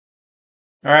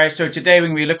Alright, so today we're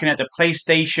going to be looking at the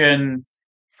PlayStation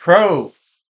Pro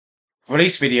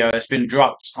release video that's been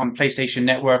dropped on PlayStation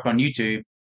Network on YouTube.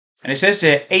 And it says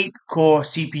here 8-core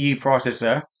CPU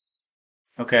processor.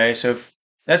 Okay, so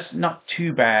that's not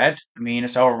too bad. I mean,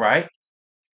 it's alright.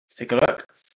 Let's take a look.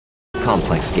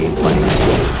 Complex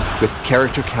gameplay, with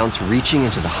character counts reaching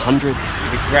into the hundreds.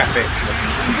 The graphics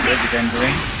looking good, the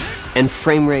rendering. And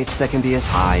frame rates that can be as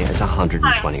high as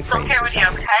 120 frames a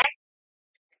second.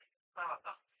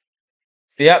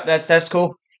 Yep, that's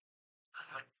cool.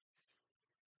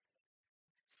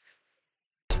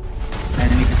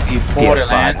 And you can see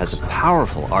PS5 has a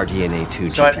powerful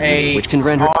RDNA2 GPU, which can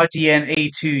render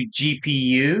RDNA2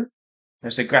 GPU.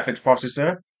 That's a graphics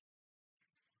processor.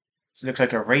 So it looks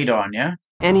like a Radeon, yeah?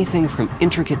 anything from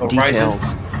intricate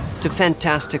details to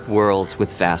fantastic worlds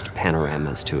with vast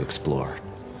panoramas to explore.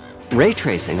 Ray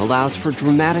tracing allows for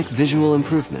dramatic visual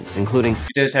improvements, including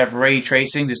It does have ray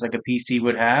tracing, just like a PC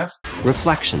would have.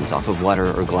 reflections off of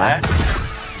water or glass,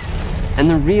 and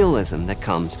the realism that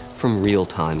comes from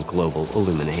real-time global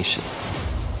illumination.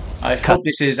 I hope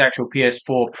this is actual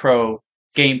PS4 Pro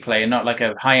gameplay and not like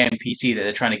a high-end PC that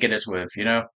they're trying to get us with, you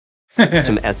know?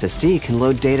 Custom SSD can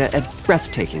load data at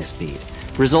breathtaking speed,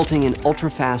 resulting in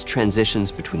ultra-fast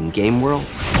transitions between game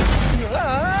worlds.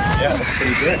 Yeah, that's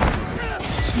pretty good.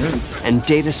 Smooth. And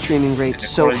data streaming rates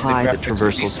so high that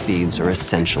traversal speeds are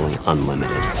essentially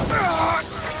unlimited.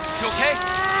 You okay?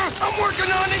 I'm working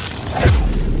on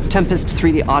it! Tempest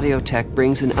 3D audio tech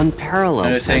brings an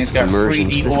unparalleled sense of immersion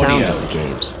to the sound of the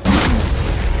games.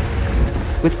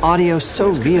 With audio so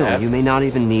real, you may not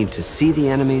even need to see the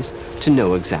enemies to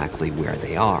know exactly where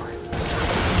they are.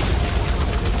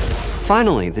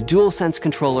 Finally, the DualSense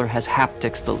controller has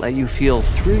haptics that let you feel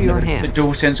through your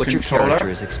hands what your character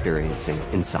is experiencing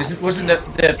inside. Wasn't the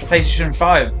PlayStation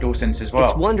 5 DualSense as well?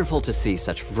 It's wonderful to see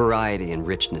such variety and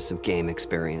richness of game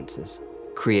experiences.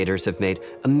 Creators have made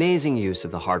amazing use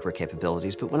of the hardware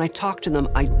capabilities, but when I talk to them,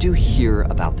 I do hear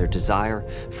about their desire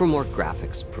for more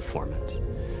graphics performance.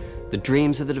 The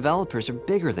dreams of the developers are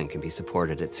bigger than can be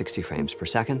supported at 60 frames per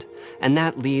second, and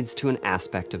that leads to an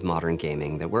aspect of modern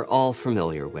gaming that we're all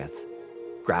familiar with: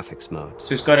 graphics modes.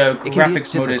 So it's got a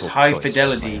graphics mode is high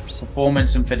fidelity,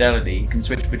 performance and fidelity. You can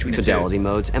switch between the two. Fidelity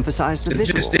modes emphasize the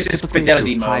visuals, This is typically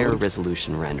fidelity through mode. higher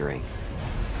resolution rendering.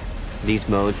 These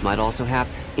modes might also have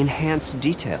enhanced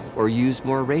detail or use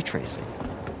more ray tracing.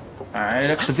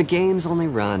 Alright, But the games only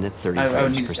run at 30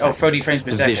 frames per second. 30 frames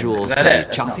per second. The visuals Is are that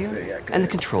it? choppier, and the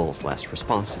controls less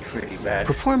responsive. Pretty bad.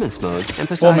 Performance modes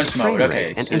emphasize frame mode,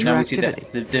 rate and so now we see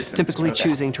interactivity, the difference. typically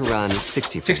choosing to run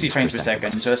 60 frames per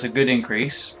second, so that's a good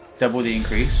increase. Double the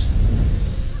increase.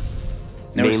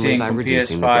 Now we're mainly seeing by from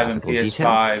reducing the PS5 and graphical PS5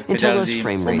 detail until those fidelity,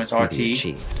 frame rates performance can be RT,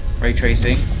 achieved. ray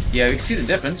tracing. Yeah, we can see the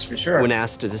difference for sure. When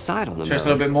asked to decide on a Show us mode,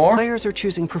 a little bit more. players are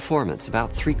choosing performance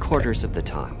about 3/4 of the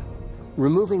time.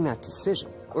 Removing that decision,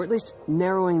 or at least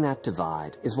narrowing that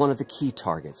divide, is one of the key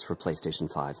targets for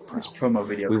PlayStation 5 Pro. Promo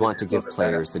video. We want to give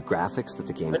players the graphics that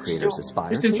the game creators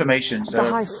aspire It's to, information, at so the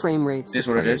high frame rates that is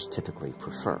what it players is. typically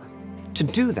prefer. To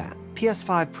do that,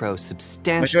 PS5 Pro Majority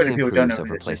substantially of people don't improves know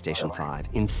over what this is, by the PlayStation way. 5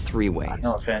 in 3 ways.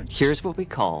 No offense. Here's what we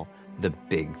call the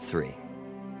Big Three.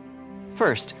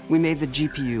 First, we made the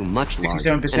GPU much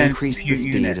larger and 67% increased the compute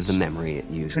speed units, of the memory it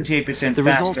uses. 28% The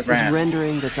result faster is RAM,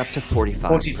 rendering that's up to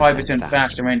 45%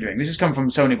 faster rendering. This has come from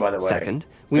Sony, by the way. Second, So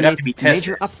we it'd have made to be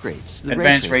tested. major upgrades to the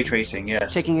Advanced ray tracing, tracing,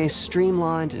 yes. taking a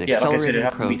streamlined and Yeah, like I said, accelerated it'd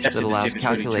have to be approach tested that to see allows if it's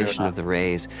really true or calculation not. of the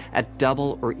rays at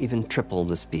double or even triple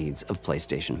the speeds of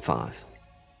PlayStation 5.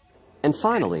 And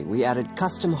finally, we added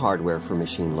custom hardware for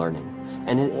machine learning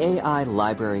and an AI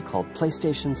library called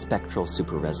PlayStation Spectral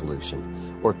Super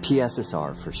Resolution, or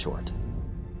PSSR for short.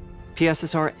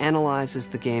 PSSR analyzes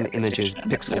the game images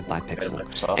pixel by pixel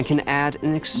and can add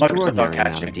an extraordinary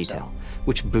amount of detail,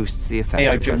 which boosts the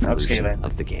effective resolution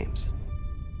of the games.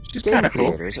 Which is Game kind of cool.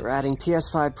 creators are adding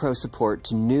PS5 Pro support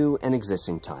to new and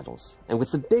existing titles, and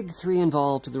with the big three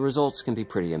involved, the results can be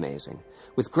pretty amazing,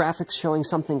 with graphics showing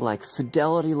something like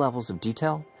fidelity levels of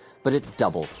detail, but at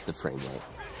double the frame rate.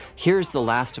 Here's The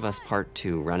Last of Us Part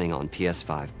 2 running on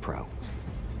PS5 Pro.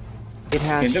 It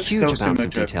has looks huge so amounts similar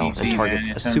of to a detail PC, and targets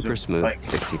man, in a terms super of, smooth like,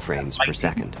 60 frames per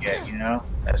second. Yeah, you know,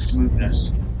 that smoothness.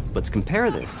 Let's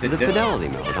compare this to the difference. fidelity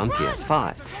mode on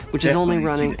PS5, which is only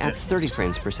Definitely see running the at 30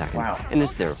 frames per second Wow. and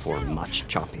is therefore much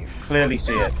choppier. Clearly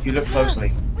see it. If you look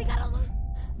closely.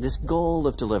 This goal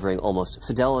of delivering almost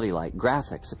fidelity-like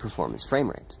graphics at performance frame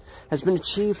rates has been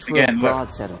achieved for Again, a look.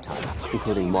 broad set of titles,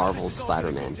 including Marvel's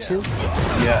Spider-Man 2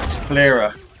 Yeah, it's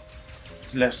clearer.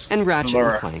 It's less and Ratchet blur.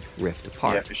 and Clank Rift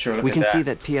Apart. Yeah, for sure. Look We at can that. see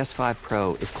that PS5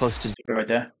 Pro is close to Right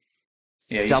there.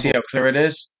 Yeah, you double. see how clear it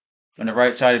is? on the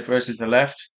right side versus the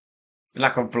left.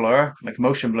 Lack of blur, like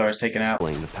motion blur is taken out.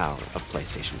 The power of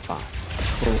PlayStation 5.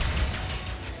 Cool.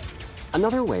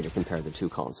 Another way to compare the two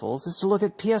consoles is to look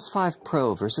at PS5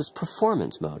 Pro versus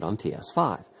Performance mode on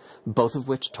PS5, both of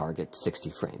which target 60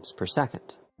 frames per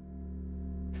second.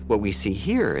 What we see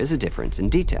here is a difference in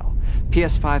detail.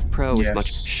 PS5 Pro is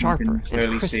much sharper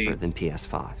and crisper than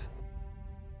PS5.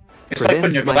 It's like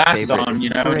putting your glasses on,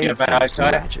 you know, you have bad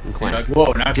eyesight. You're like,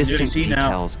 whoa, now I can really see now.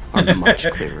 Details are much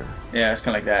clearer. Yeah, it's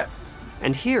kind of like that.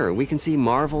 And here we can see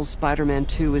Marvel's Spider-Man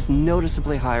 2 is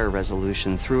noticeably higher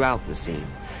resolution throughout the scene,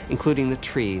 including the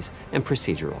trees and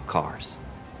procedural cars.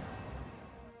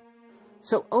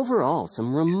 So overall,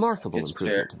 some remarkable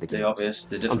improvement to the games.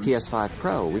 On PS5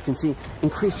 Pro, we can see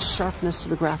increased sharpness to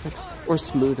the graphics or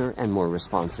smoother and more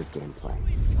responsive gameplay.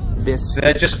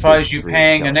 That justifies you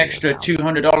paying an extra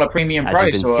 $200 premium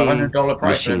price or $100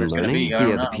 price. Machine learning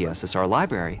via the PSSR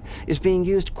library is being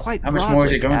used quite broadly. How much more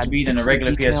is it going to be than a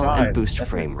regular PS5? And boost That's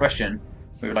frame the question.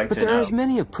 But there are as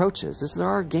many approaches as there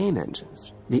are game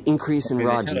engines. The increase in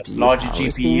raw GPU power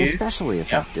is being especially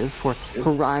effective for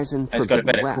Horizon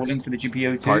Forbidden West.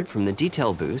 Apart from the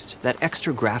detail boost, that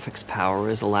extra graphics power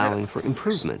is allowing for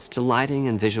improvements to lighting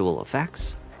and visual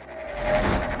effects,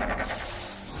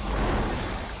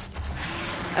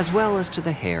 as well as to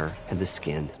the hair and the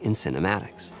skin in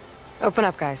cinematics. Open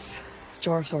up, guys.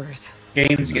 Jorv's orders.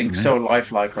 Game's getting so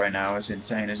lifelike right now. It's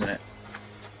insane, isn't it?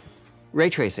 Ray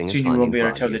tracing is finding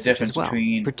broad usage as well,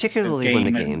 particularly when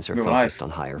the games are focused on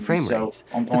higher frame rates.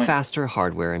 The faster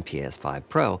hardware in PS5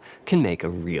 Pro can make a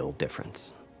real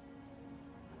difference,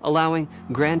 allowing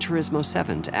Gran Turismo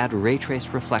 7 to add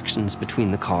ray-traced reflections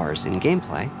between the cars in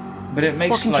gameplay, but it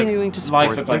makes while continuing to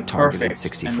support life their targeted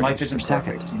 60 and frames per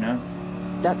second. Perfect, you know?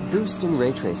 That boost in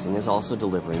ray tracing is also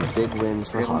delivering big wins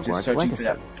for Hogwarts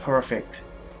Legacy. Perfect.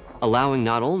 Allowing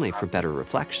not only for better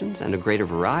reflections and a greater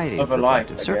variety of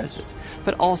reflective surfaces,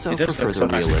 but also for further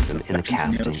realism in the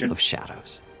casting of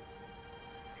shadows.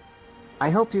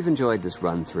 I hope you've enjoyed this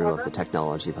run-through of the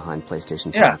technology behind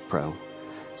PlayStation 5 Pro.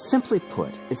 Simply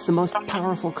put, it's the most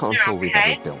powerful console we've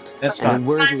ever built, and a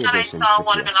worthy addition to the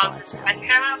PS5 family.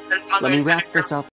 Let me wrap this up